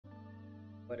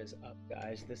What is up,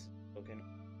 guys? This is Logan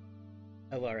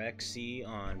LRXC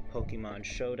on Pokemon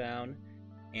Showdown,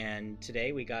 and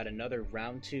today we got another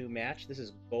round 2 match. This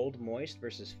is GoldMoist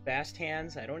versus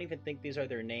Fasthands. I don't even think these are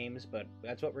their names, but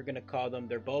that's what we're going to call them.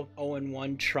 They're both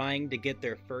 0-1, trying to get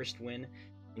their first win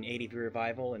in ADV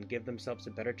Revival and give themselves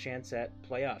a better chance at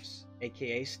playoffs,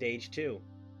 aka Stage 2.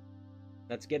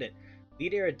 Let's get it.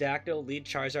 Lead Aerodactyl, lead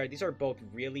Charizard. These are both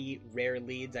really rare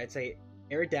leads. I'd say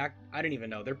Aerodactyl, I don't even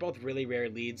know. They're both really rare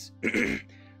leads.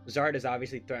 Zard is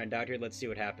obviously threatened out here. Let's see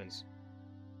what happens.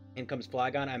 In comes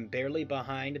Flygon. I'm barely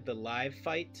behind the live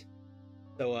fight.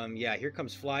 So, yeah, here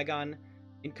comes Flygon.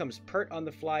 In comes Pert on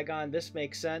the Flygon. This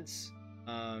makes sense.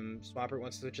 Swampert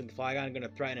wants to switch in the Flygon. I'm going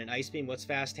to threaten an Ice Beam. What's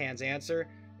Fasthands' answer?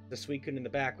 The Suicune in the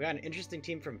back. We got an interesting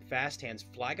team from Fasthands.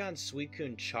 Flygon,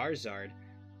 Suicune, Charizard.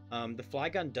 The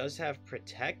Flygon does have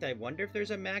Protect. I wonder if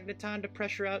there's a Magneton to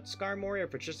pressure out Skarmory, or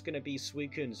if it's just going to be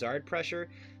Suicune Zard pressure.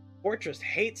 Fortress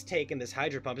hates taking this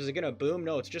Hydro Pump. Is it going to boom?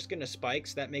 No, it's just going to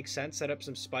Spikes. That makes sense. Set up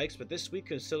some Spikes, but this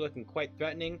Suicune's still looking quite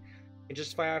threatening. And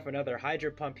just fire off another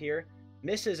Hydro Pump here.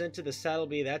 Misses into the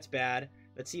Saddlebee. That's bad.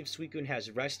 Let's see if Suicune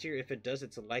has Rest here. If it does,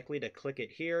 it's likely to click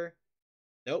it here.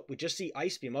 Nope, we just see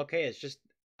Ice Beam. Okay, it's just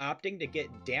opting to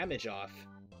get damage off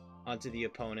onto the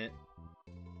opponent.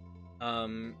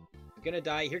 Gonna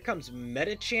die. Here comes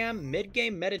Medicham.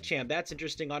 Mid-game Medicham. That's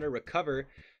interesting on a recover.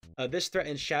 This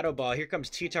threatens Shadow Ball. Here comes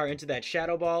T-Tar into that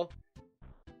Shadow Ball.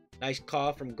 Nice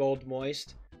call from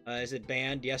GoldMoist. Is it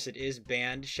banned? Yes, it is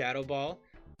banned. Shadow Ball.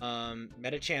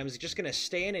 Medicham's just gonna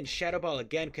stay in and Shadow Ball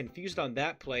again. Confused on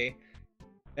that play.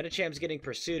 Medicham's getting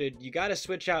pursued. You gotta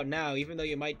switch out now, even though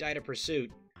you might die to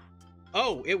pursuit.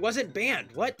 Oh, it wasn't banned.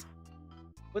 What?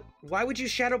 Why would you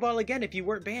Shadow Ball again if you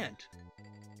weren't banned?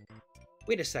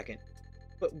 Wait a second.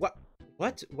 But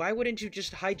what? Why wouldn't you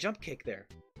just high jump kick there?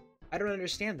 I don't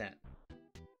understand that.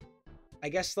 I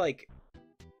guess, like,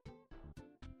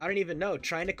 I don't even know.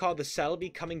 Trying to call the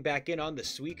Celebi coming back in on the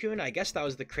Suicune? I guess that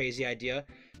was the crazy idea.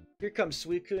 Here comes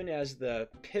Suicune as the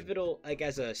pivotal, like,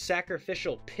 as a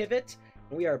sacrificial pivot.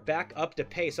 And we are back up to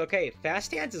pace. Okay,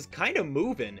 Fasthands is kind of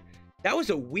moving. That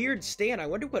was a weird stand. I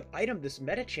wonder what item this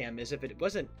Medicham is if it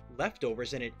wasn't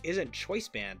leftovers and it isn't choice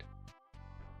banned.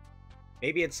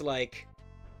 Maybe it's like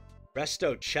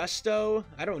Resto Chesto?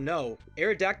 I don't know.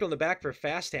 Aerodactyl in the back for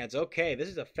Fasthands. Okay, this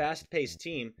is a fast-paced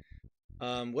team.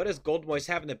 What does GoldMoist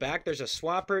have in the back? There's a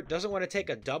Swampert. Doesn't want to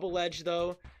take a double edge,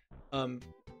 though.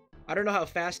 I don't know how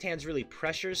Fasthands really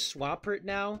pressures Swampert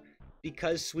now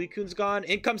because Suicune's gone.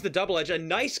 In comes the double edge. A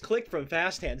nice click from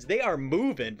Fasthands. They are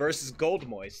moving versus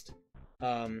GoldMoist.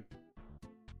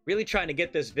 Really trying to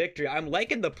get this victory. I'm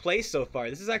liking the play so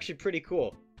far. This is actually pretty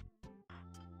cool.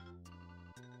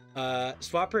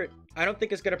 Swampert, I don't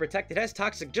think it's going to protect. It has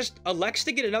Toxic. Just elects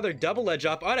to get another double edge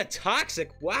up on a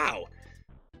Toxic. Wow.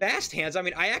 Fasthands. I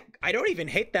mean, I don't even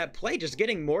hate that play. Just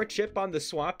getting more chip on the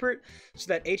Swampert so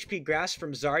that HP Grass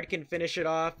from Zard can finish it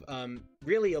off.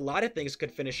 Really, a lot of things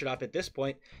could finish it off at this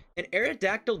point. And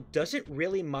Aerodactyl doesn't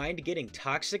really mind getting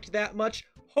Toxic that much.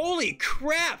 Holy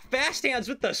crap. Fasthands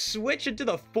with the switch into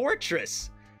the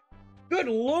Fortress. Good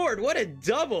lord, what a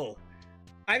double.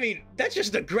 I mean, that's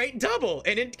just a great double.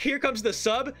 And here comes the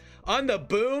sub on the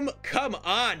boom. Come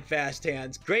on,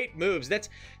 Fasthands. Great moves. That's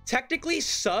technically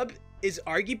sub is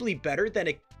arguably better than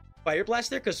a Fire Blast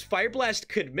there because Fire Blast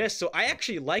could miss. So I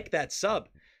actually like that sub.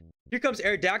 Here comes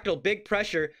Aerodactyl. Big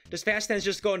pressure. Does Fasthands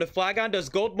just go into Flygon? Does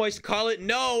GoldMoist call it?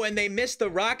 No, and they missed the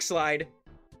Rock Slide.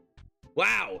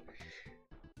 Wow.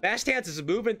 Fasthands is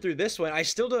moving through this one. I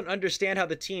still don't understand how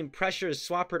the team pressures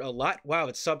Swampert a lot. Wow,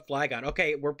 it's sub Flygon.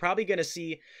 Okay, we're probably going to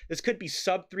see... This could be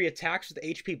sub 3 attacks with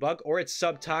HP Bug, or it's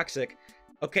sub Toxic.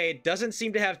 Okay, it doesn't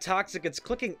seem to have Toxic. It's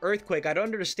clicking Earthquake. I don't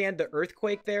understand the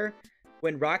Earthquake there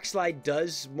when Rock Slide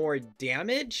does more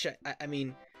damage. I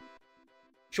mean,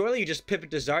 surely you just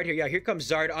pivot to Zard here. Yeah, here comes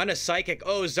Zard on a Psychic.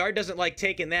 Oh, Zard doesn't like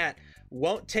taking that.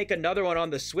 Won't take another one on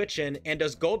the switch in. And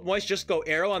does GoldMoist just go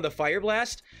Arrow on the Fire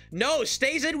Blast? No,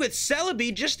 stays in with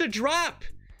Celebi just a drop.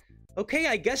 Okay,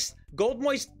 I guess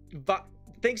GoldMoist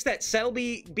thinks that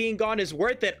Celebi being gone is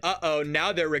worth it. Uh-oh,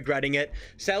 now they're regretting it.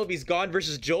 Celebi's gone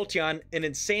versus Jolteon, an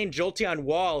insane Jolteon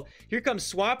wall. Here comes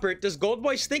Swampert. Does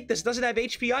GoldMoist think this doesn't have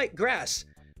HP Grass?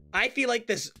 I feel like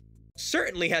this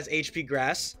certainly has HP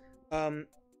Grass.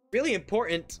 Really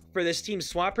important for this Team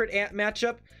Swampert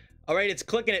matchup. All right, it's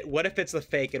clicking it. What if it's the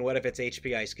fake and what if it's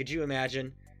HP Ice? Could you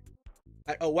imagine?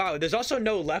 Oh, wow. There's also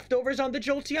no leftovers on the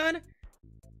Jolteon?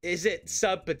 Is it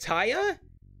sub Bataya?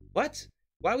 What?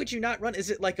 Why would you not run?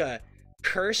 Is it like a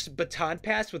cursed Baton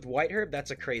Pass with White Herb?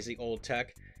 That's a crazy old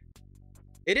tech.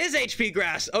 It is HP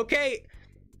Grass. Okay.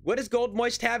 What does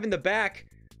GoldMoist have in the back?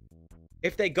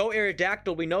 If they go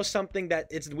Aerodactyl, we know something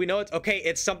that we know it's okay.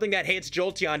 It's something that hates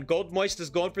Jolteon. GoldMoist is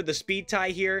going for the speed tie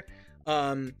here.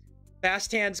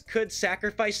 Fasthands could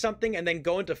sacrifice something and then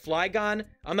go into Flygon.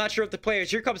 I'm not sure if the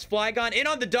players. Here comes Flygon in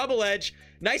on the double edge.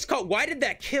 Nice call. Why did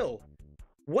that kill?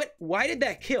 What? Why did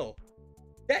that kill?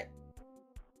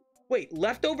 Wait,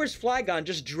 Leftovers Flygon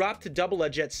just dropped to double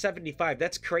edge at 75.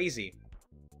 That's crazy.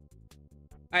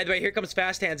 Either way, here comes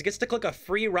Fasthands. Gets to click a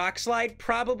free Rock Slide,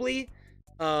 probably.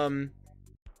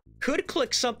 Could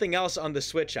click something else on the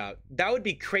switch out. That would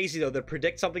be crazy, though, to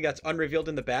predict something that's unrevealed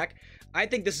in the back. I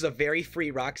think this is a very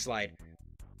free Rock Slide.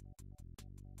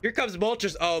 Here comes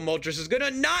Moltres. Oh, Moltres is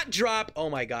gonna not drop. Oh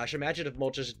my gosh, imagine if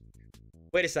Moltres...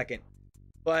 Wait a second.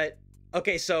 But,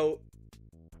 okay, so...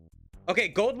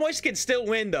 Okay, GoldMoist can still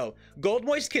win, though.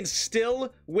 GoldMoist can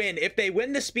still win. If they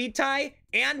win the speed tie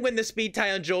and win the speed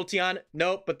tie on Jolteon,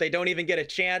 nope, but they don't even get a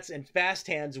chance, and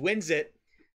Fasthands wins it.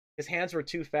 His hands were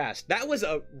too fast. That was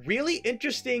a really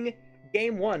interesting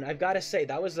game one, I've got to say.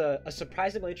 That was a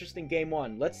surprisingly interesting game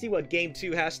one. Let's see what game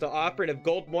two has to offer and if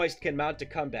GoldMoist can mount a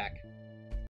comeback.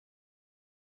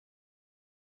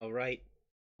 All right.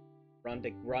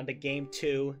 We're on to game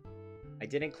two. I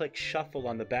didn't click shuffle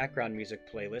on the background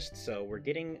music playlist, so we're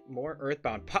getting more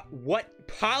Earthbound. What?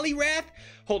 Poliwrath?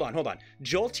 Hold on.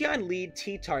 Jolteon lead,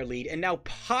 T-Tar lead, and now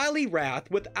Poliwrath,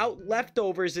 without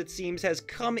leftovers, it seems, has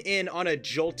come in on a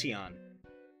Jolteon.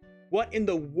 What in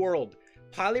the world?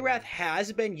 Poliwrath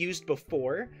has been used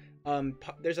before.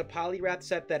 There's a Poliwrath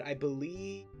set that I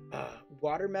believe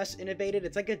Watermess innovated.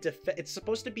 It's like it's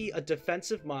supposed to be a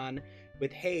defensive mon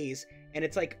with haze, and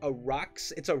it's like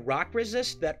it's a rock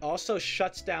resist that also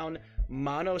shuts down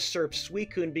Mono Surf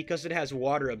Suicune because it has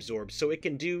water absorb, so it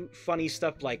can do funny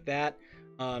stuff like that.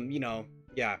 You know,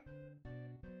 yeah.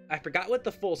 I forgot what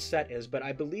the full set is, but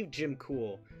I believe Jim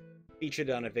Cool featured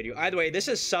it on a video. Either way, this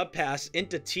is Subpass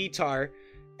into T-Tar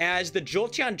as the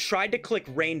Jolteon tried to click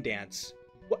Rain Dance.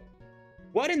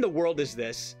 What in the world is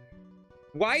this?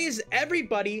 Why is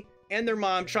everybody and their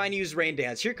mom trying to use Rain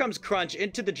Dance? Here comes Crunch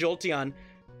into the Jolteon.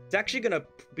 It's actually going to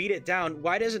beat it down.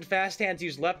 Why doesn't Fasthands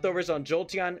use leftovers on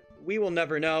Jolteon? We will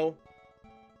never know.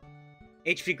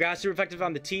 HP Grass super effective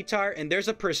on the T-Tar. And there's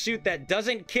a Pursuit that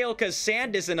doesn't kill because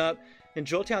Sand isn't up. And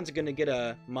Jolteon's going to get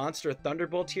a Monster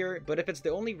Thunderbolt here. But if it's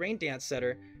the only Rain Dance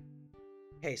setter...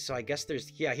 Okay, so I guess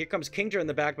there's... Yeah, here comes Kingdra in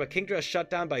the back. But Kingdra is shut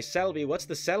down by Celebi. What's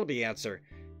the Celebi answer?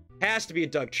 Has to be a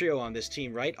Dugtrio on this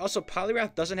team, right? Also,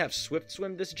 Poliwrath doesn't have Swift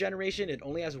Swim this generation. It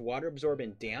only has Water Absorb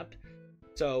and Damp.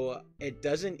 So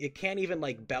it can't even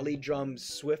like Belly Drum,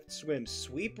 Swift Swim,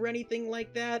 Sweep or anything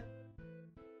like that.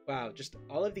 Wow, just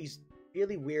all of these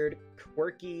really weird,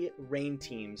 quirky rain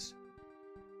teams.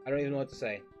 I don't even know what to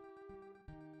say.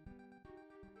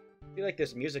 I feel like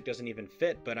this music doesn't even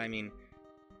fit, but I mean...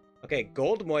 Okay,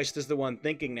 GoldMoist is the one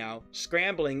thinking now.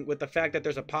 Scrambling with the fact that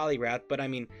there's a Poliwrath, but I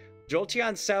mean...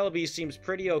 Jolteon Celebi seems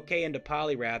pretty okay into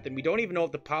Poliwrath, and we don't even know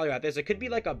what the Poliwrath is. It could be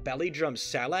like a Belly Drum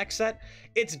Salax set.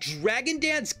 It's Dragon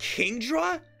Dance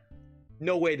Kingdra?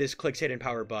 No way this clicks Hidden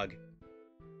Power Bug.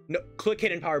 No, click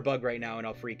Hidden Power Bug right now and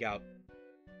I'll freak out.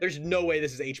 There's no way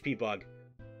this is HP Bug.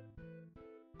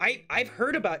 I've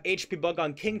heard about HP Bug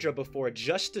on Kingdra before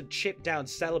just to chip down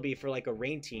Celebi for like a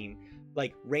rain team.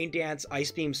 Like Rain Dance,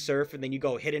 Ice Beam, Surf, and then you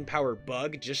go Hidden Power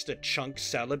Bug just to chunk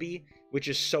Celebi, which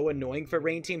is so annoying for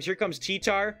rain teams. Here comes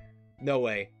T-Tar. No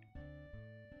way.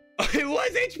 It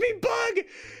was HP Bug!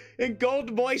 And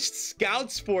GoldMoist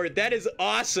scouts for it. That is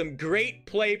awesome. Great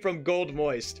play from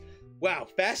GoldMoist. Wow,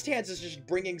 Fasthands is just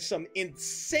bringing some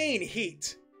insane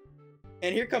heat.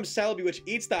 And here comes Celebi, which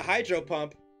eats the Hydro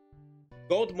Pump.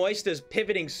 GoldMoist is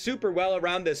pivoting super well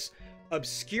around this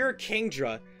obscure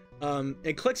Kingdra.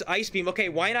 And clicks Ice Beam. Okay,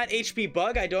 why not HP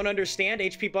Bug? I don't understand.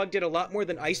 HP Bug did a lot more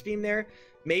than Ice Beam there.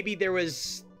 Maybe there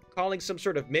was calling some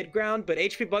sort of mid-ground, but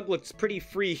HP Bug looks pretty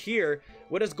free here.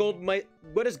 What does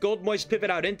GoldMoist pivot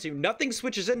out into? Nothing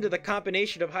switches into the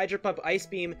combination of Hydro Pump, Ice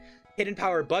Beam, Hidden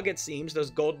Power Bug, it seems.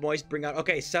 Does GoldMoist bring out...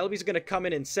 Okay, Celebi's going to come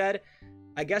in instead.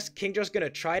 I guess Kingdra's going to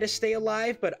try to stay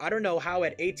alive, but I don't know how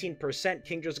at 18%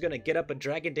 Kingdra's going to get up a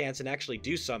Dragon Dance and actually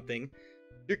do something.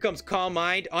 Here comes Calm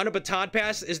Mind on a Baton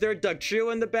Pass. Is there a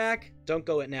Dugtrio in the back? Don't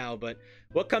go it now, but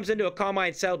what comes into a Calm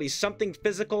Mind Celebi? Something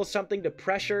physical, something to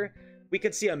pressure. We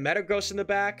could see a Metagross in the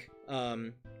back.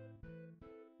 Unless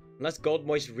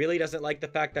GoldMoist really doesn't like the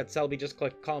fact that Celebi just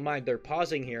clicked Calm Mind. They're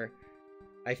pausing here.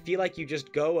 I feel like you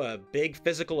just go a big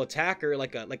physical attacker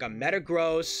like a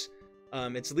Metagross.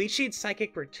 It's Leech Seed,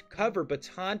 Psychic Recover,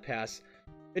 Baton Pass.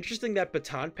 Interesting that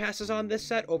Baton Pass is on this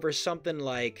set over something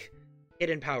like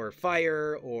Hidden Power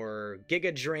Fire or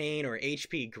Giga Drain or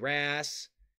HP Grass.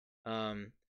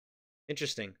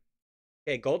 Interesting.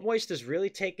 Okay, GoldMoist is really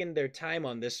taking their time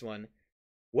on this one.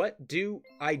 What do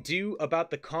I do about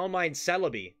the Calm Mind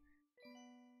Celebi?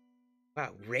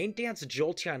 Wow, Rain Dance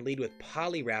Jolteon lead with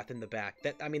Poliwrath in the back.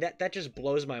 That just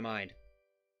blows my mind.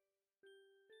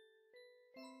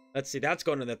 Let's see, that's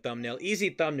going to the thumbnail. Easy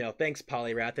thumbnail. Thanks,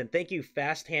 Poliwrath, and thank you,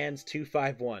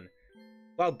 Fasthands251.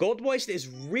 Wow, GoldMoist is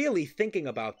really thinking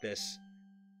about this.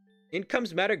 In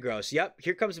comes Metagross. Yep,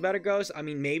 here comes Metagross. I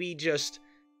mean, maybe just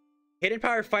Hidden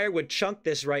Power Fire would chunk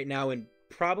this right now and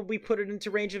probably put it into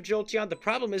range of Jolteon. The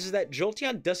problem is that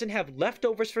Jolteon doesn't have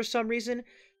leftovers for some reason.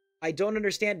 I don't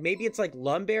understand. Maybe it's like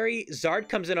Lumberry. Zard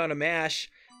comes in on a mash.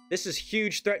 This is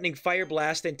huge, threatening Fire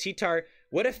Blast. And T-Tar,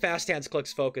 what if Fasthands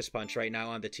clicks Focus Punch right now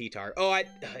on the T-Tar? Oh,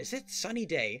 is it Sunny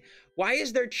Day? Why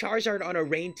is there Charizard on a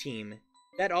Rain team?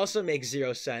 That also makes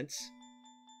zero sense.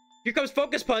 Here comes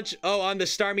Focus Punch. Oh, on the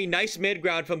Starmie. Nice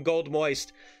mid-ground from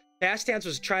GoldMoist. Fasthands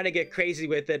was trying to get crazy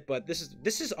with it, but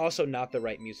this is also not the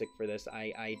right music for this,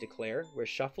 I declare. We're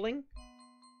shuffling,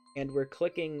 and we're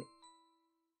clicking.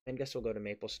 I guess we'll go to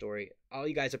Maple Story. All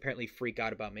you guys apparently freak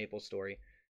out about Maple Story.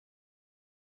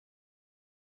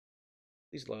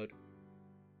 Please load.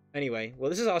 Anyway,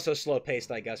 well, this is also slow-paced,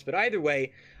 I guess. But either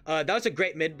way, that was a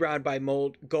great mid-round by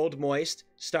GoldMoist.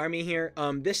 Starmie here.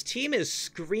 This team is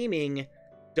screaming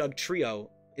Doug Trio,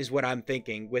 is what I'm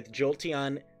thinking. With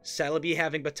Jolteon, Celebi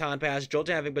having Baton Pass,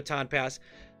 Jolteon having Baton Pass.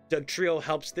 Doug Trio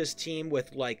helps this team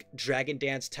with, like, Dragon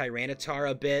Dance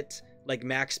Tyranitar a bit. Like,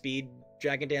 max speed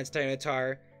Dragon Dance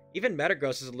Tyranitar. Even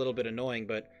Metagross is a little bit annoying,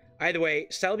 but either way,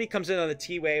 Celebi comes in on the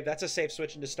T-Wave. That's a safe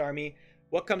switch into Starmie.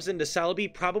 What comes into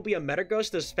Celebi? Probably a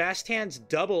Metagross. Does Fasthands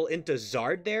double into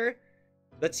Zard there?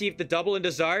 Let's see if the double into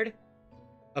Zard.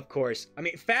 Of course. I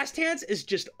mean, Fasthands is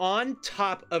just on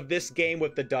top of this game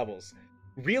with the doubles.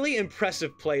 Really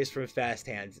impressive plays from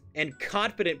Fasthands. And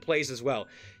confident plays as well.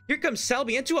 Here comes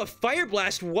Celebi into a Fire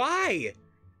Blast. Why?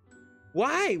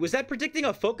 Why? Was that predicting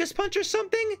a Focus Punch or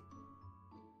something?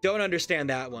 Don't understand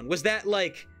that one. Was that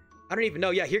like... I don't even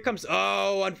know. Yeah, here comes...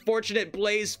 Oh, unfortunate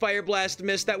Blaze Fire Blast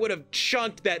miss. That would have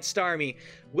chunked that Starmie.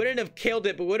 Wouldn't have killed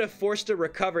it, but would have forced a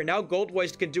recover. Now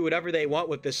GoldMoist can do whatever they want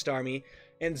with this Starmie.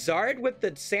 And Zard with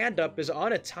the sand up is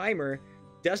on a timer.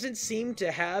 Doesn't seem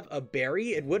to have a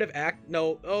berry. It would have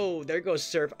No. Oh, there goes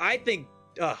Surf. I think...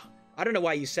 I don't know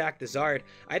why you sacked the Zard.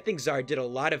 I think Zard did a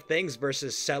lot of things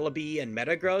versus Celebi and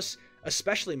Metagross.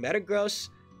 Especially Metagross.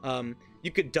 You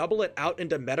could double it out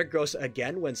into Metagross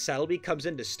again when Celebi comes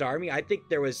into Starmie. I think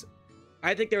there was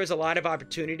a lot of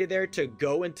opportunity there to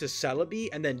go into Celebi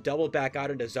and then double back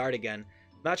out into Zard again.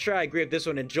 Not sure I agree with this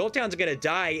one. And Jolteon's gonna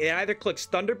die. It either clicks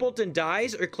Thunderbolt and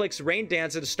dies or clicks Rain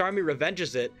Dance and Starmie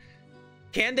revenges it.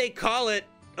 Can they call it?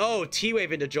 Oh,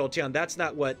 T-Wave into Jolteon. That's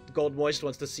not what GoldMoist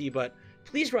wants to see, but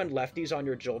please run lefties on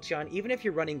your Jolteon. Even if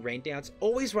you're running Rain Dance,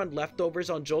 always run leftovers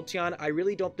on Jolteon. I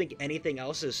really don't think anything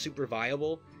else is super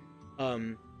viable.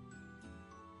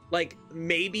 Like,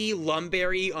 maybe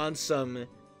Lumberry on some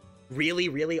really,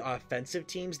 really offensive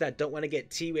teams that don't want to get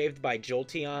T-Waved by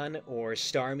Jolteon or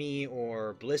Starmie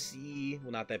or Blissey.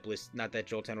 Well, not that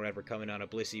Jolteon would ever come in on a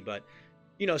Blissey, but,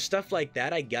 you know, stuff like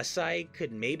that, I guess I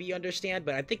could maybe understand.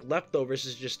 But I think leftovers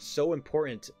is just so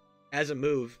important as a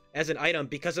move, as an item,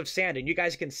 because of sand, and you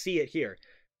guys can see it here.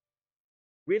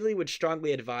 Really would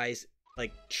strongly advise,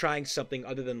 like, trying something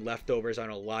other than leftovers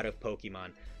on a lot of Pokemon.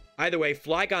 Either way,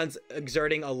 Flygon's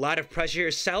exerting a lot of pressure here.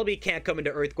 Celebi can't come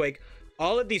into Earthquake.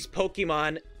 All of these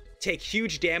Pokemon take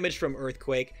huge damage from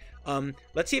Earthquake.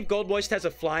 Let's see if GoldMoist has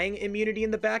a flying immunity in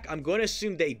the back. I'm going to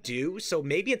assume they do. So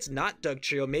maybe it's not Doug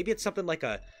Trio. Maybe it's something like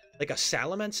a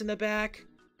Salamence in the back.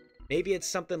 Maybe it's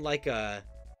something like a...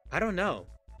 I don't know.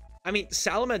 I mean,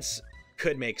 Salamence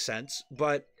could make sense,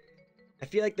 but I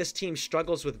feel like this team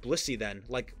struggles with Blissey then.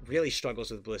 Like, really struggles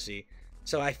with Blissey.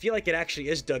 So I feel like it actually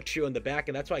is Doug Trio in the back,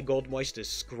 and that's why GoldMoist is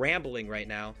scrambling right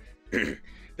now.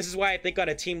 This is why I think on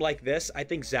a team like this, I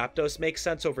think Zapdos makes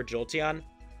sense over Jolteon.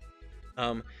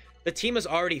 The team is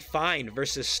already fine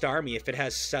versus Starmie if it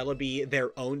has Celebi,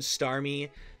 their own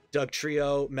Starmie, Doug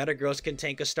Trio, Metagross can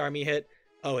tank a Starmie hit.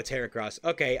 Oh, it's Heracross.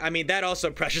 Okay, I mean, that also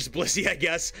pressures Blissey, I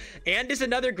guess. And is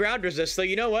another ground resist, so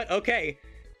you know what? Okay,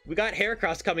 we got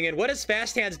Heracross coming in. What does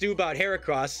Fasthands do about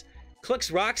Heracross?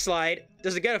 Clicks Rock Slide.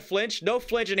 Does it get a flinch? No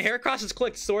flinch. And Heracross has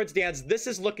clicked Swords Dance. This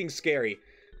is looking scary.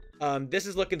 This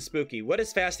is looking spooky. What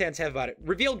does Fasthands have about it?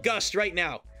 Reveal Gust right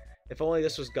now. If only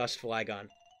this was Gust Flygon.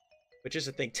 Which is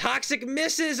the thing. Toxic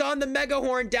misses on the Mega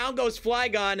Horn. Down goes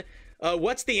Flygon.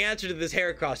 What's the answer to this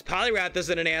Heracross? Poliwrath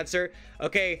isn't an answer.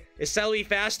 Okay, is Celebi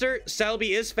faster?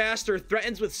 Celebi is faster.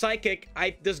 Threatens with Psychic.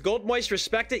 Does GoldMoist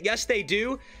respect it? Yes, they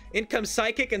do. In comes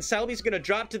Psychic, and Celebi's gonna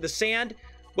drop to the sand.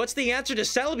 What's the answer to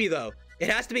Celebi, though? It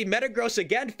has to be Metagross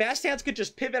again. Fasthands could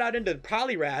just pivot out into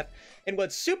Poliwrath. And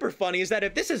what's super funny is that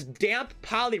if this is damp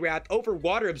Poliwrath over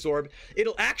Water Absorb,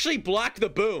 it'll actually block the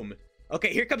boom.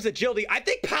 Okay, here comes Agility. I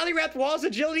think Poliwrath walls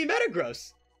Agility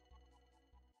Metagross.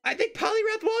 I think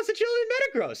Poliwrath walls Agility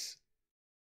Metagross.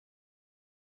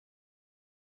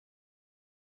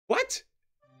 What?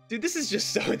 Dude, this is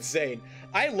just so insane.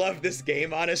 I love this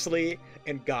game, honestly.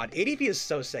 And God, ADV is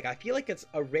so sick. I feel like it's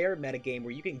a rare metagame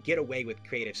where you can get away with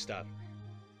creative stuff.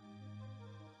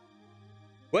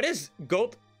 What is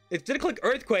Gold? It didn't click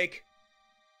Earthquake.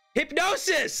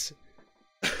 Hypnosis!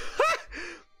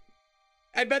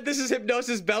 I bet this is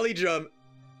Hypnosis Belly Drum.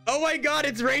 Oh my God,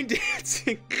 it's Rain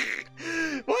Dancing.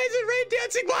 Why is it Rain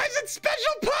Dancing? Why is it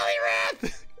Special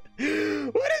Poliwrath?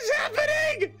 What is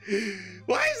happening?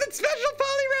 Why is it Special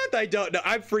Poliwrath? I don't know.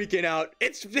 I'm freaking out.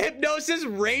 It's Hypnosis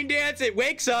Rain Dance. It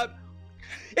wakes up.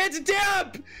 It's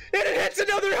damp! And it hits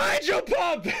another Hydro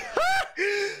Pump!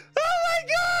 Oh my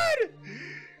God!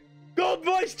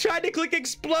 GoldMoist tried to click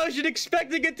Explosion,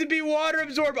 expecting it to be Water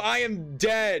Absorb. I am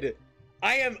dead.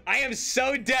 I am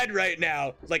so dead right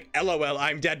now. Like, LOL,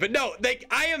 I'm dead. But no, like,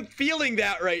 I am feeling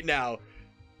that right now.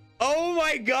 Oh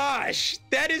my gosh.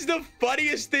 That is the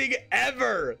funniest thing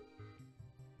ever.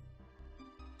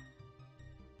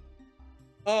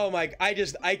 Oh my, I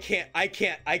can't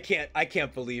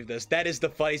believe this. That is the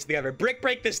funniest thing ever. Brick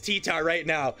break this T-Tar right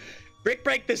now. Brick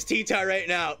break this T-Tar right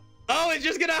now. Oh, it's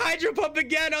just gonna Hydro Pump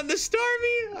again on the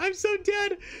Starmie. I'm so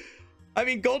dead. I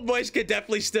mean, GoldMoist could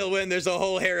definitely still win. There's a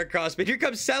whole Heracross, but here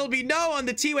comes Celebi. No, on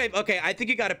the T-Wave. Okay, I think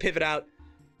you gotta pivot out.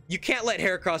 You can't let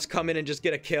Heracross come in and just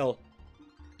get a kill.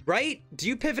 Right? Do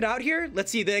you pivot out here? Let's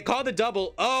see. They call the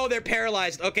double. Oh, they're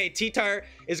paralyzed. Okay, T-Tar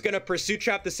is going to Pursuit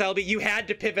Trap the Celebi. You had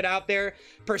to pivot out there.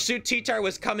 Pursuit T-Tar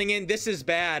was coming in. This is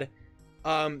bad.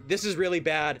 This is really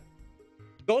bad.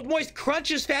 GoldMoist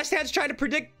crunches. Fasthands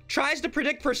tries to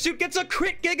predict Pursuit. Gets a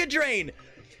crit Giga Drain.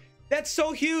 That's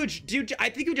so huge. Dude, I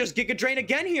think you just Giga Drain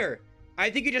again here. I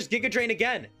think you just Giga Drain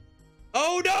again.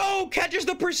 Oh, no. Catches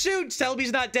the Pursuit.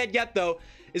 Celebi's not dead yet, though.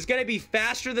 Is going to be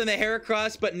faster than the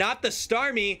Heracross, but not the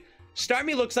Starmie.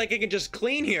 Starmie looks like it can just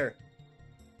clean here.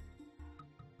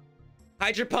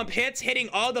 Hydro Pump hits, hitting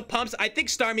all the pumps. I think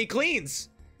Starmie cleans.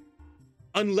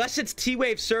 Unless it's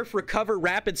T-Wave Surf, Recover,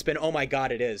 Rapid Spin. Oh my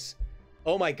God, it is.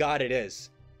 Oh my God, it is.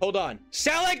 Hold on.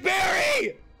 Salac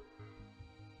Berry!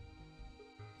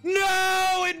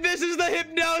 No! It misses the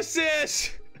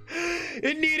Hypnosis!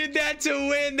 It needed that to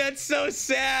win. That's so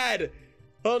sad.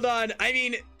 Hold on. I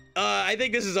mean... I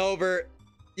think this is over.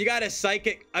 You got a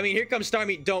Psychic. I mean, here comes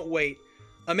Starmie. Don't wait.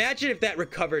 Imagine if that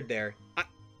recovered there.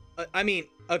 I mean,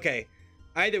 okay.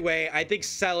 Either way, I think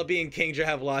Celebi and Kingdra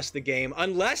have lost the game.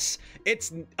 Unless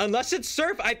it's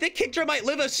Surf. I think Kingdra might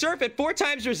live a Surf at 4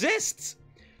 times resists.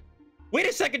 Wait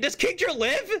a second. Does Kingdra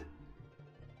live?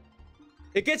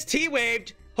 It gets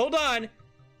T-Waved. Hold on.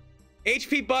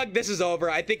 HP Bug. This is over.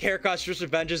 I think Heracross just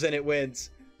revenges and it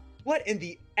wins. What in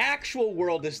the actual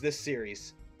world is this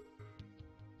series?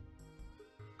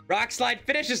 Rock Slide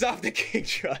finishes off the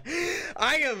Kingdra.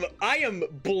 I am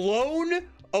blown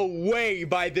away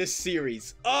by this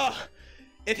series. Ugh.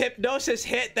 If Hypnosis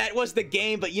hit, that was the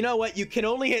game. But you know what? You can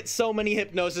only hit so many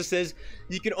Hypnosises.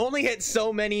 You can only hit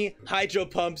so many Hydro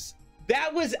Pumps.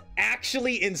 That was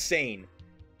actually insane.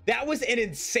 That was an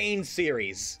insane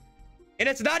series. And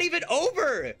it's not even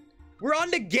over. We're on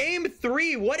to game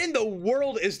 3. What in the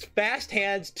world is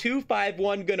Fasthands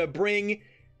 251 gonna bring?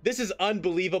 This is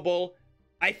unbelievable.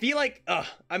 I feel like,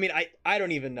 I mean, I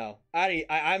don't even know.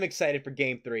 I'm excited for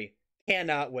game 3.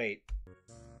 Cannot wait.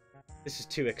 This is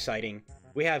too exciting.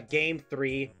 We have game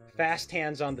 3.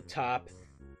 Fasthands on the top.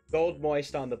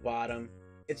 GoldMoist on the bottom.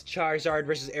 It's Charizard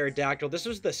versus Aerodactyl. This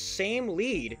was the same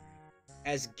lead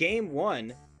as game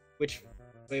 1, which,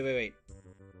 wait.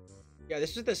 Yeah,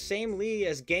 this is the same lead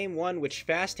as game 1, which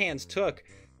Fasthands took.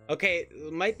 Okay,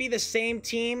 might be the same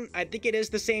team. I think it is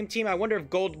the same team. I wonder if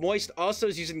GoldMoist also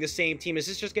is using the same team. Is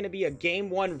this just going to be a game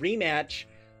 1 rematch?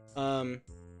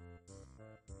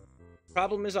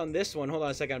 Problem is on this one. Hold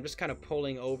on a second. I'm just kind of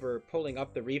pulling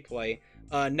up the replay.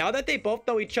 Now that they both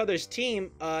know each other's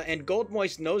team, and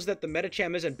GoldMoist knows that the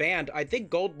Medicham isn't banned, I think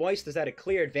GoldMoist is at a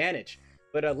clear advantage.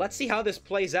 But let's see how this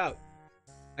plays out.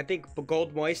 I think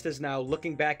GoldMoist is now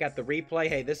looking back at the replay.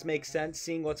 Hey, this makes sense,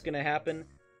 seeing what's going to happen.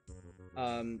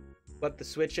 What the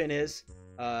switch-in is.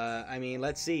 I mean,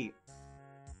 let's see.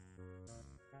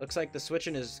 Looks like the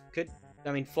switch-in is...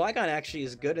 I mean, Flygon actually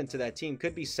is good into that team.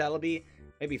 Could be Celebi.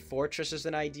 Maybe Fortress is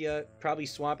an idea. Probably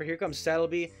Swampert. Here comes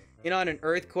Celebi. In on an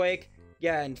Earthquake.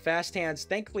 Yeah, and Fasthands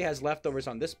thankfully has leftovers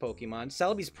on this Pokemon.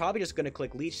 Celebi's probably just going to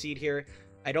click Leech Seed here.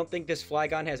 I don't think this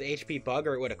Flygon has HP Bug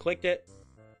or it would have clicked it.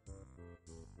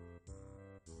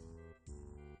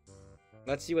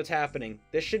 Let's see what's happening.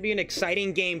 This should be an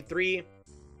exciting game 3.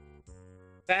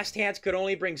 Fasthands could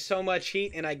only bring so much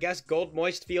heat, and I guess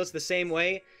GoldMoist feels the same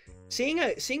way. Seeing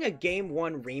a game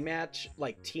 1 rematch,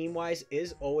 like team-wise,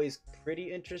 is always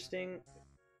pretty interesting.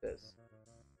 This.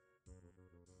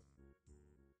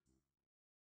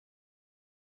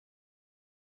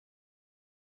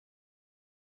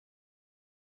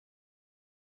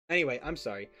 Anyway, I'm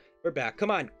sorry. We're back. Come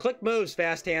on, click moves,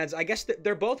 Fasthands. I guess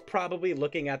they're both probably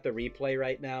looking at the replay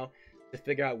right now to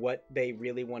figure out what they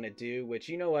really want to do, which,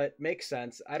 you know what, makes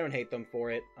sense. I don't hate them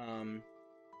for it.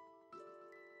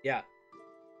 Yeah.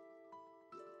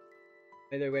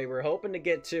 Either way, we're hoping to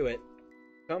get to it.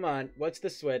 Come on, what's the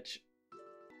switch?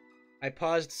 I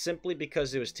paused simply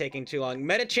because it was taking too long.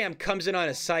 Medicham comes in on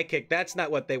a sidekick. That's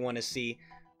not what they want to see.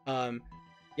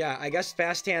 Yeah, I guess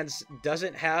Fasthands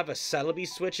doesn't have a Celebi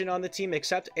switch in on the team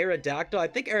except Aerodactyl. I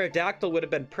think Aerodactyl would have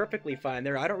been perfectly fine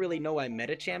there. I don't really know why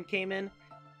Medicham came in.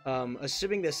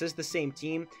 Assuming this is the same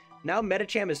team. Now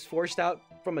Medicham is forced out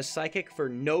from a Psychic for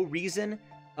no reason.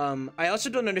 I also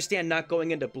don't understand not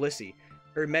going into Blissey.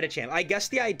 Or Medicham. I guess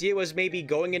the idea was maybe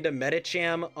going into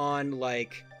Medicham on,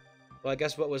 like... Well, I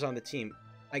guess what was on the team?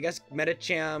 I guess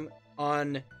Medicham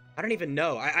on... I don't even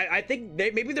know. I think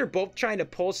maybe they're both trying to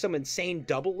pull some insane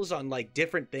doubles on, like,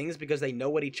 different things because they know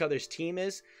what each other's team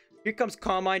is. Here comes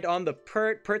Calm Mind on the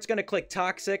Pert. Pert's gonna click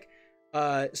Toxic.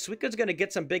 Suica's gonna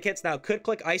get some big hits now. Could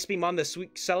click Ice Beam on the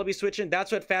Celebi switch-in.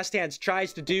 That's what Fasthands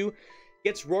tries to do.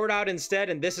 Gets roared out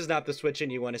instead, and this is not the switch-in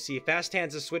you want to see.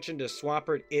 Fasthands' switch-in to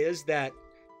Swampert is that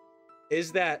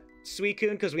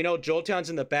Suicune, because we know Jolteon's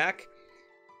in the back.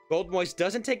 GoldMoist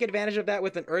doesn't take advantage of that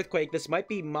with an Earthquake. This might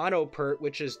be Mono Pert,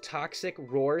 which is Toxic,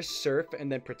 Roar, Surf,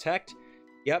 and then Protect.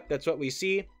 Yep, that's what we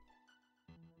see.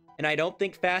 And I don't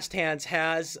think Fasthands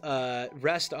has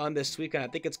Rest on this Suicune. I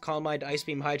think it's Calm Mind, Ice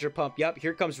Beam, Hydro Pump. Yep,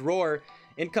 here comes Roar.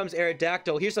 In comes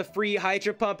Aerodactyl. Here's a free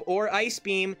Hydro Pump or Ice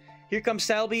Beam. Here comes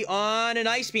Celebi on an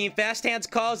Ice Beam.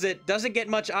 Fasthands calls it. Doesn't get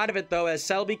much out of it, though, as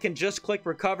Celebi can just click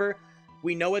Recover.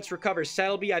 We know it's Recover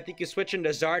Celebi. I think you switch into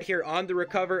Zard here on the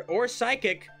Recover or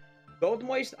Psychic.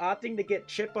 GoldMoist opting to get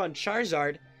Chip on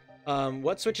Charizard.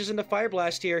 What switches into Fire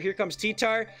Blast here? Here comes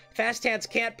T-Tar. Fasthands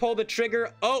can't pull the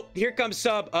trigger. Oh, here comes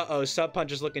Sub. Uh-oh, Sub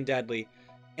Punch is looking deadly.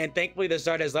 And thankfully the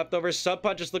Zard has leftovers. Sub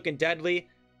Punch is looking deadly.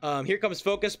 Here comes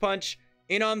Focus Punch.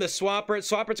 In on the Swampert.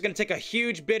 Swampert's going to take a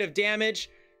huge bit of damage.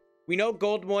 We know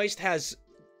GoldMoist has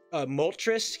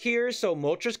Moltres here, so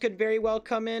Moltres could very well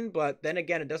come in, but then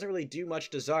again, it doesn't really do much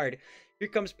to Zard. Here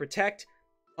comes Protect.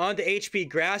 On to HP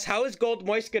Grass. How is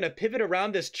GoldMoist going to pivot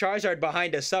around this Charizard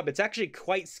behind a Sub? It's actually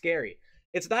quite scary.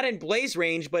 It's not in Blaze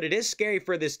range, but it is scary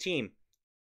for this team.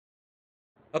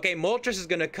 Okay, Moltres is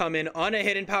going to come in on a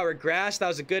Hidden Power Grass. That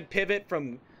was a good pivot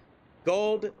from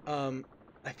Gold.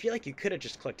 I feel like you could have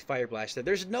just clicked Fire Blast there.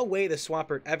 There's no way the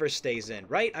Swampert ever stays in,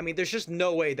 right? I mean, there's just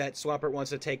no way that Swampert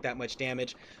wants to take that much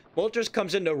damage. Moltres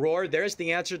comes into Roar. There's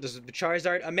the answer to the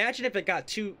Charizard. Imagine if it got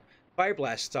 2 Fire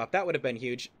Blasts off. That would have been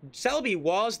huge. Celebi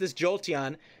walls this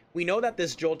Jolteon. We know that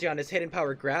this Jolteon is Hidden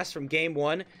Power Grass from game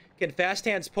 1. Can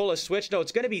Fasthands pull a switch? No,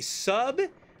 it's going to be Sub.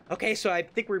 Okay, so I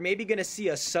think we're maybe going to see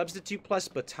a Substitute plus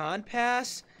Baton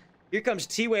Pass. Here comes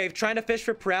T-Wave trying to fish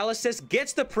for Paralysis.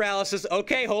 Gets the Paralysis.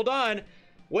 Okay, hold on.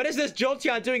 What is this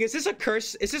Jolteon doing? Is this a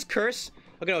curse? Is this curse?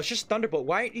 Okay, no, it's just Thunderbolt.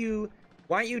 Why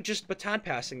aren't you just Baton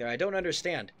Passing there? I don't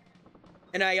understand.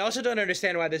 And I also don't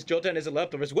understand why this Jolteon isn't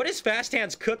leftovers. What is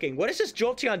Fasthands cooking? What is this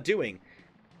Jolteon doing?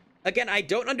 Again, I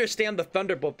don't understand the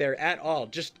Thunderbolt there at all.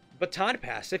 Just Baton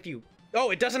Pass if you... Oh,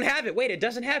 it doesn't have it. Wait, it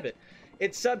doesn't have it.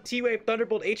 It's Sub T-Wave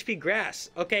Thunderbolt HP Grass.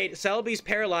 Okay, Celebi's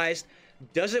paralyzed.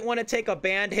 Doesn't want to take a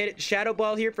band hit. Shadow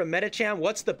Ball here from Medicham.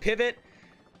 What's the pivot?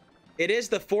 It is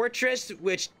the Fortress,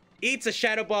 which eats a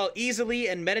Shadow Ball easily,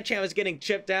 and Medicham is getting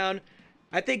chipped down.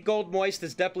 I think GoldMoist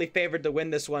is definitely favored to win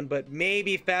this one, but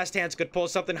maybe Fasthands could pull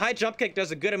something. High Jump Kick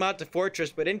does a good amount to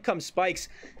Fortress, but in comes Spikes,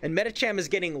 and Medicham is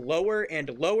getting lower and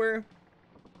lower.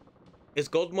 Is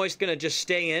GoldMoist going to just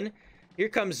stay in? Here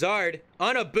comes Zard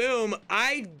on a boom.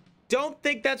 I don't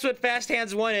think that's what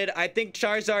Fasthands wanted. I think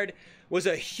Charizard was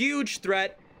a huge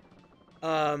threat.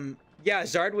 Yeah,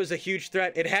 Zard was a huge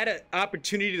threat. It had an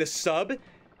opportunity to sub,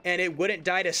 and it wouldn't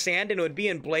die to sand, and it would be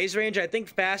in Blaze range. I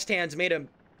think Fasthands made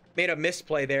a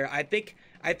misplay there. I think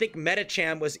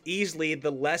Medicham was easily the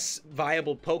less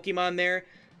viable Pokemon there.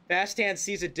 Fasthands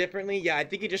sees it differently. Yeah, I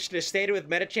think you just should have stayed with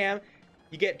Medicham.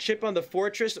 You get Chip on the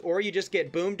Fortress, or you just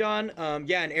get boomed on.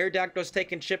 Yeah, and Aerodactyl's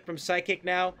taking Chip from Psychic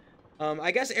now. I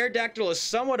guess Aerodactyl is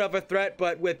somewhat of a threat,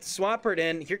 but with Swampert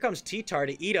in, here comes T-Tar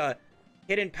to eat a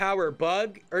Hidden Power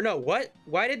Bug. Or no, what?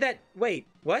 Why did that... Wait,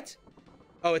 what?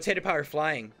 Oh, it's Hidden Power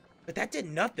Flying. But that did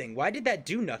nothing. Why did that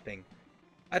do nothing?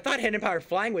 I thought Hidden Power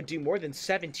Flying would do more than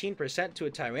 17% to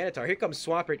a Tyranitar. Here comes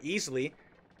Swampert easily.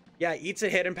 Yeah, eats a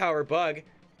Hidden Power Bug.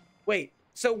 Wait,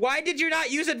 so why did you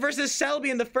not use it versus Celebi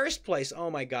in the first place?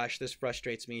 Oh my gosh, this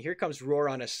frustrates me. Here comes Roar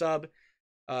on a sub.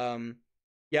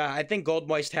 Yeah, I think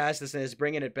GoldMoist has this and is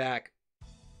bringing it back.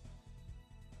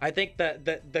 I think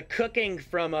the cooking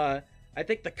from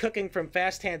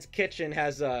Fasthands Kitchen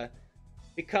has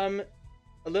become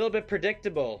a little bit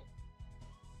predictable,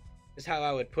 is how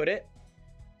I would put it.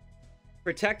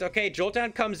 Protect. Okay,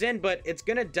 Jolteon comes in, but it's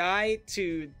gonna die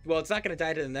to, well, it's not gonna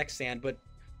die to the next sand, but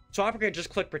Swampert can just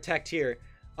click Protect here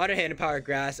on a Hidden Power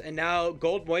Grass, and now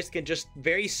GoldMoist can just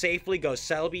very safely go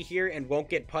Celebi here and won't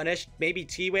get punished. Maybe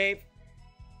T-Wave.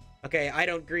 Okay, I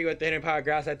don't agree with the Hidden Power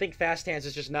Grass. I think Fasthands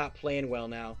is just not playing well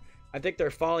now. I think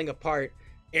they're falling apart.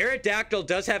 Aerodactyl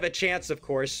does have a chance, of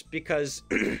course, because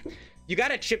you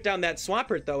gotta chip down that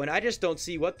Swampert, though, and I just don't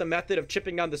see what the method of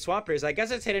chipping down the Swampert is. I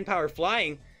guess it's Hidden Power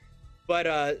Flying, but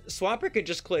Swampert could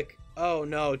just click. Oh,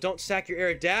 no, don't sack your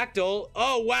Aerodactyl.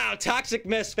 Oh, wow, Toxic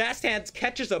Miss. Fasthands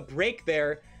catches a break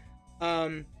there.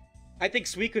 I think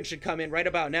Suicune should come in right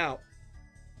about now.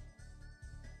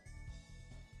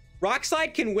 Rock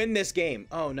Slide can win this game.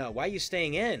 Oh, no, why are you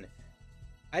staying in?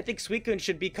 I think Suicune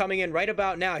should be coming in right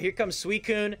about now. Here comes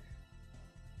Suicune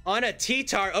on a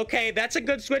T-Tar. Okay, that's a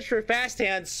good switch for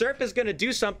Fasthands. Surf is going to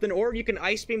do something, or you can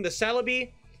Ice Beam the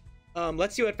Celebi.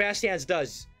 Let's see what Fasthands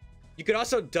does. You could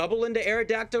also double into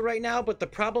Aerodactyl right now, but the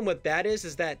problem with that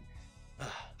is that,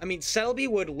 I mean, Celebi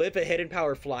would live a Hidden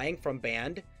Power Flying from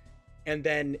Band, and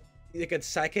then you could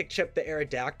Psychic Chip the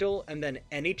Aerodactyl, and then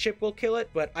any chip will kill it,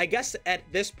 but I guess at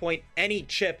this point, any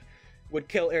chip would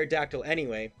kill Aerodactyl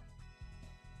anyway.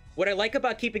 What I like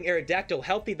about keeping Aerodactyl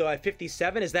healthy, though, at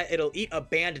 57 is that it'll eat a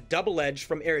Band Double Edge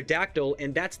from Aerodactyl,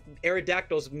 and that's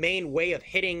Aerodactyl's main way of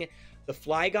hitting the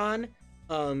Flygon.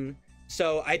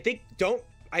 So I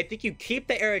think you keep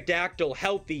the Aerodactyl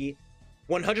healthy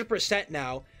 100%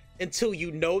 now until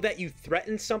you know that you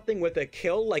threaten something with a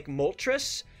kill like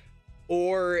Moltres,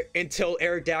 or until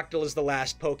Aerodactyl is the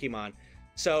last Pokemon.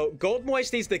 So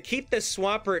GoldMoist needs to keep this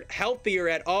Swampert healthier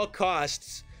at all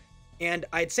costs. And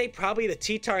I'd say probably the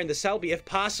T-Tar and the Celebi if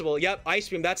possible. Yep, Ice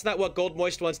Beam. That's not what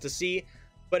GoldMoist wants to see.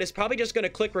 But it's probably just going to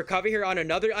click Recover here on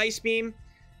another Ice Beam.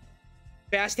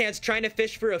 Fasthands trying to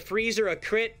fish for a freeze or a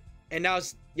crit. And now,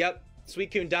 yep,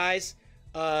 Suicune dies.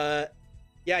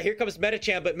 Yeah, here comes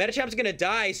Medicham. But Medichamp's going to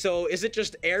die. So is it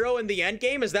just Arrow in the end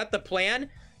game? Is that the plan?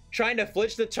 Trying to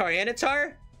flinch the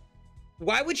Tyranitar?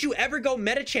 Why would you ever go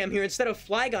Medicham here instead of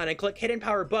Flygon and click Hidden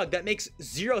Power Bug? That makes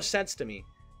 0 sense to me.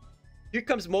 Here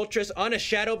comes Moltres on a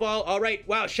Shadow Ball. All right,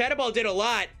 wow, Shadow Ball did a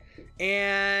lot.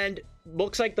 And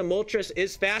looks like the Moltres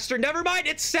is faster. Never mind,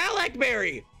 it's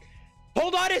Salakberry.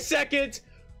 Hold on a second.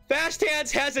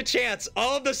 Fasthands has a chance.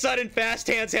 All of a sudden,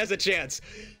 Fasthands has a chance.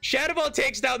 Shadow Ball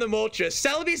takes down the Moltres.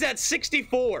 Celebi's at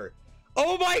 64.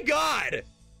 Oh my god.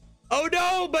 Oh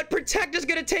no, but Protect is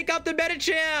going to take out the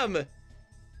Medicham.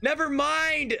 Never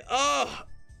mind. Oh,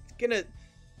 it's going to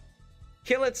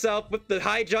kill itself with the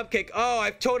high jump kick. Oh,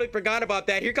 I totally forgot about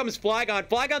that. Here comes Flygon.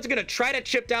 Flygon's going to try to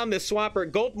chip down this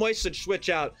Swampert. GoldMoist should switch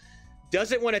out.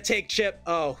 Doesn't want to take chip.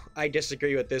 Oh, I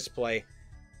disagree with this play.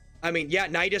 I mean, yeah,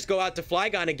 now you just go out to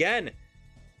Flygon again.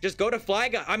 Just go to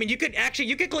Flygon. I mean, you could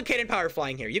click Hidden Power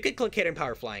Flying here. You could click Hidden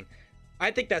Power Flying.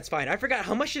 I think that's fine. I forgot,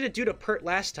 how much did it do to Pert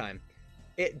last time?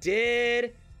 It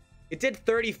did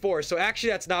 34, so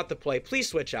actually that's not the play. Please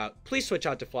switch out. Please switch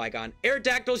out to Flygon.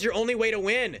 Aerodactyl's your only way to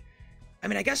win. I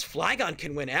mean, I guess Flygon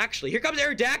can win, actually. Here comes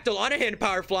Aerodactyl on a Hidden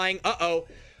Power Flying. Uh-oh.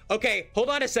 Okay, hold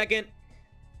on a second.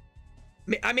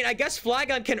 I mean, I guess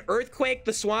Flygon can Earthquake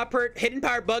the Swampert, Hidden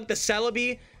Power Bug the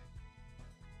Celebi.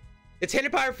 It's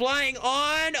Hidden Power Flying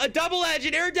on a Double Edge,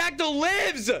 and Aerodactyl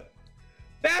lives!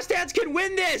 Fasthands can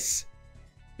win this!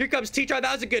 Here comes T-Tar.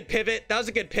 That was a good pivot. That was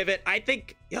a good pivot. I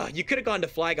think you could have gone to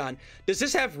Flygon. Does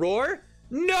this have Roar?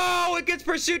 No! It gets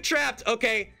Pursuit Trapped!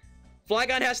 Okay.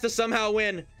 Flygon has to somehow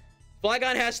win.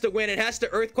 Flygon has to win. It has to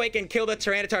Earthquake and kill the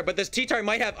Tyranitar, but this T-Tar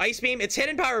might have Ice Beam. It's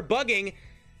Hidden Power Bugging.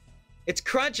 It's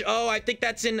Crunch. Oh, I think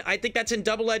that's in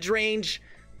Double Edge range.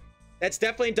 That's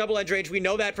definitely in Double Edge range. We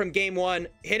know that from game 1.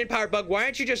 Hidden Power Bug. Why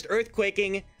aren't you just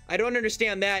Earthquaking? I don't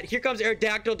understand that. Here comes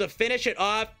Aerodactyl to finish it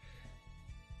off.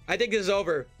 I think this is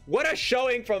over. What a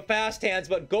showing from Fasthands,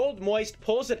 but GoldMoist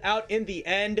pulls it out in the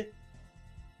end.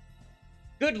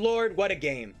 Good lord, what a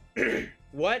game.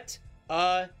 What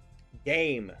a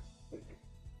game.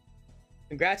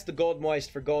 Congrats to GoldMoist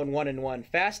for going 1-1.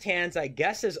 Fasthands, I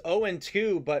guess, is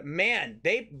 0-2, but man,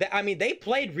 they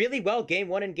played really well game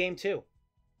 1 and game 2.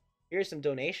 Here's some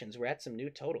donations. We're at some new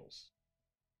totals.